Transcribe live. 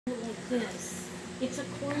this. It's a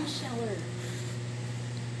corn sheller.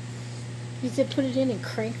 You said put it in and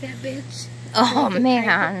crank that bitch? Oh,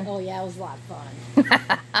 man. Oh, yeah, it was a lot of fun.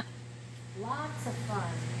 Lots of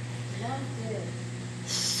fun. Loved it.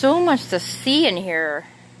 So much to see in here.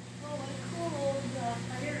 Oh, what a cool old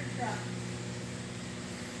fire truck.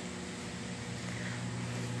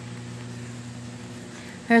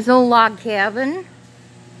 There's a log cabin.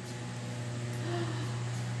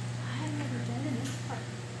 I've never been in this part.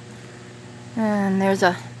 And there's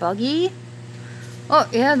a buggy. Oh,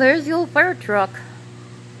 yeah, there's the old fire truck.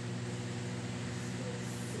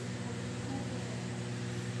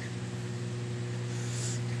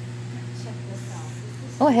 Check this out.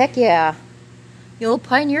 Oh, heck yeah. The old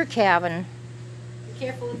pioneer cabin. Be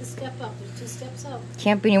careful with the step up. There's 2 steps up.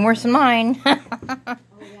 Can't be any worse than mine. Oh,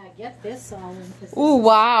 yeah, get this all in. Oh,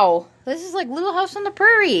 wow. This is like Little House on the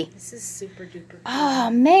Prairie. This is super duper cool. Oh,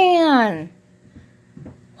 man.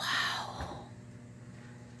 Wow.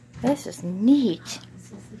 This is neat.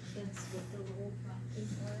 This is the kids with the little rocking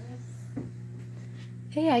horse.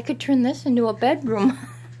 Hey, I could turn this into a bedroom.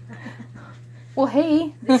 Well,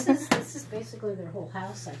 hey. This is basically their whole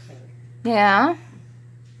house, I think. Yeah.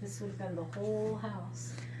 This would have been the whole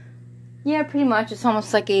house. Yeah, pretty much. It's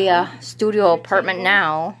almost like a studio apartment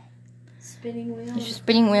now. Spinning wheel. There's a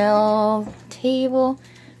spinning wheel, table.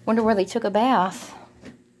 Wonder where they took a bath.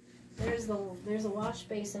 There's a wash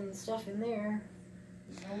basin and stuff in there.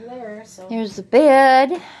 Over there, so. There's the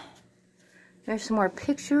bed. There's some more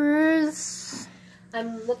pictures.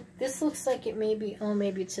 This looks like it may be. Oh,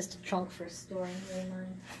 maybe it's just a trunk for storing.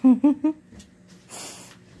 Never mind.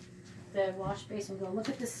 The wash basin. Go look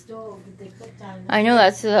at the stove that they put down. I know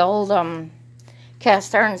that's the old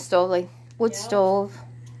cast iron stove, like wood stove.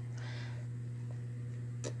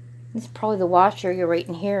 It's probably the wash area right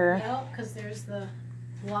in here. Yeah, because there's the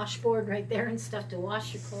washboard right there and stuff to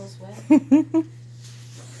wash your clothes with.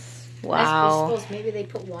 Wow. I suppose maybe they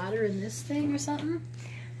put water in this thing or something.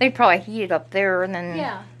 They'd probably heat it up there and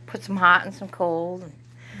then put some hot and some cold.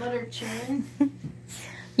 Butter churn.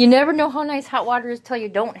 You never know how nice hot water is till you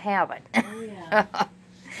don't have it. Oh, yeah.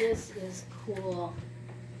 This is cool.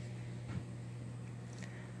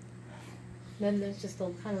 Then there's just a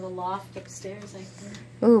kind of a loft upstairs, I think.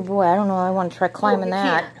 Oh, boy, I don't know. I want to try climbing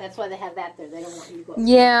that. Can't. That's why they have that there. They don't want you to go up.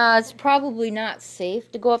 Yeah, it's probably not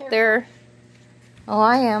safe to go up there. Oh,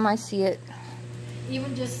 I am. I see it.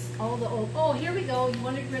 Even just all the old... Oh, here we go. You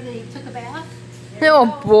wondered where they took a bath?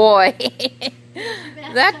 Oh, boy.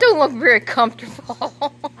 That don't look very comfortable.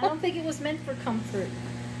 I don't think it was meant for comfort.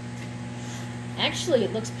 Actually,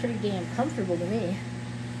 it looks pretty damn comfortable to me.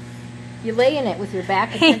 You lay in it with your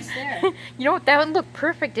back against there. You know what? That would look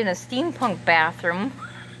perfect in a steampunk bathroom.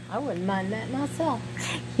 I wouldn't mind that myself.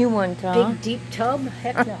 You wouldn't, huh? Big, deep tub?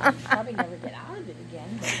 Heck no. I'd probably never get out of it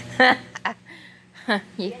again.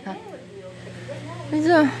 Yeah. There's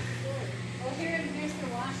a... Oh, here's the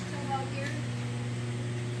wash tub out here.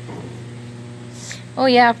 Oh,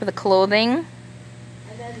 yeah, for the clothing. And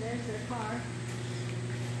then there's their car.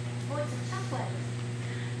 Oh, it's a chuck wagon.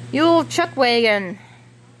 You old chuck wagon.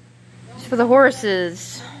 It's for the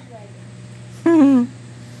horses. And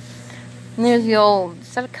there's the old...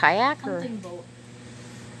 Is that a kayak? Or? Hunting boat.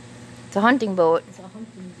 It's a hunting boat. It's a hunting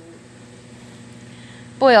boat.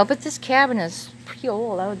 Boy, I'll bet this cabin is pretty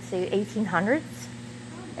old. I would say 1800s.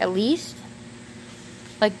 At least.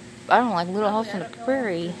 Like, I don't know, like Little House on the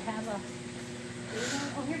Prairie. Oh,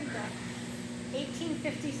 here we go.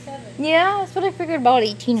 1857. Yeah, that's what I figured about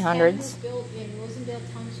 1800s. This was built in Rosendale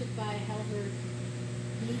Township by Halbert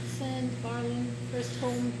Neeson, Barling, first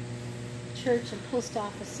home church and post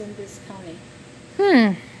office in this county.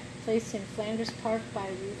 Placed in Flanders Park by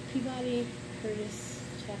Ruth Peabody, Curtis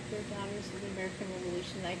Chapter, Daughters of the American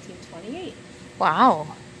Revolution, 1928. Wow.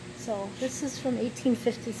 So this is from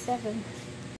 1857.